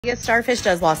Biggest Starfish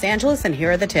does Los Angeles, and here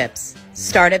are the tips.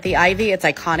 Start at the Ivy. It's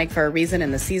iconic for a reason,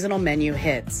 and the seasonal menu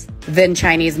hits. Then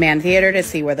Chinese Man Theater to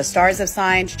see where the stars have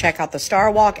signed. Check out the Star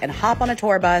Walk and hop on a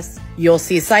tour bus. You'll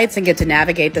see sights and get to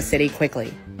navigate the city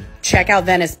quickly. Check out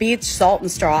Venice Beach. Salt and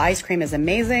straw ice cream is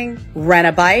amazing. Rent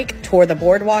a bike. Tour the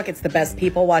boardwalk. It's the best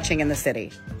people watching in the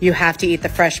city. You have to eat the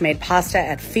fresh-made pasta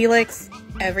at Felix.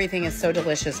 Everything is so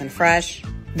delicious and fresh.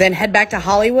 Then head back to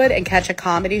Hollywood and catch a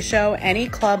comedy show. Any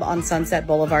club on Sunset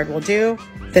Boulevard will do.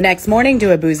 The next morning,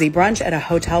 do a boozy brunch at a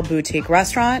hotel boutique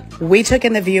restaurant. We took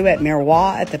in the view at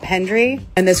Miroir at the Pendry,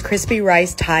 and this crispy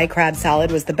rice Thai crab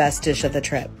salad was the best dish of the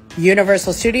trip.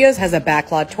 Universal Studios has a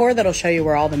backlot tour that'll show you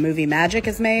where all the movie magic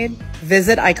is made.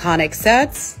 Visit iconic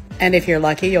sets, and if you're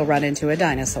lucky, you'll run into a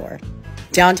dinosaur.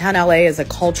 Downtown LA is a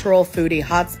cultural foodie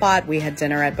hotspot. We had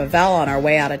dinner at Bavel on our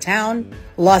way out of town.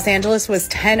 Los Angeles was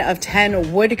 10 of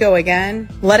 10, would go again.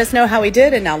 Let us know how we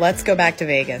did, and now let's go back to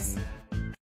Vegas.